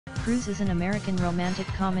Cruise is an American romantic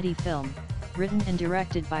comedy film, written and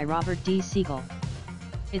directed by Robert D. Siegel.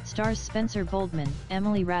 It stars Spencer Boldman,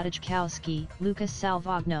 Emily Ratajkowski, Lucas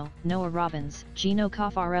Salvagno, Noah Robbins, Gino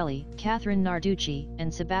Caffarelli, Catherine Narducci,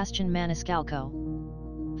 and Sebastian Maniscalco.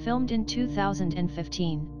 Filmed in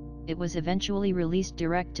 2015, it was eventually released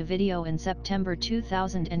direct-to-video in September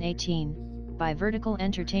 2018, by Vertical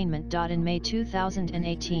Entertainment. In May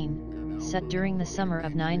 2018, set during the summer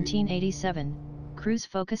of 1987, Cruise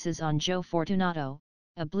focuses on Joe Fortunato,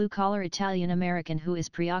 a blue-collar Italian-American who is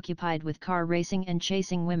preoccupied with car racing and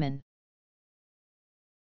chasing women.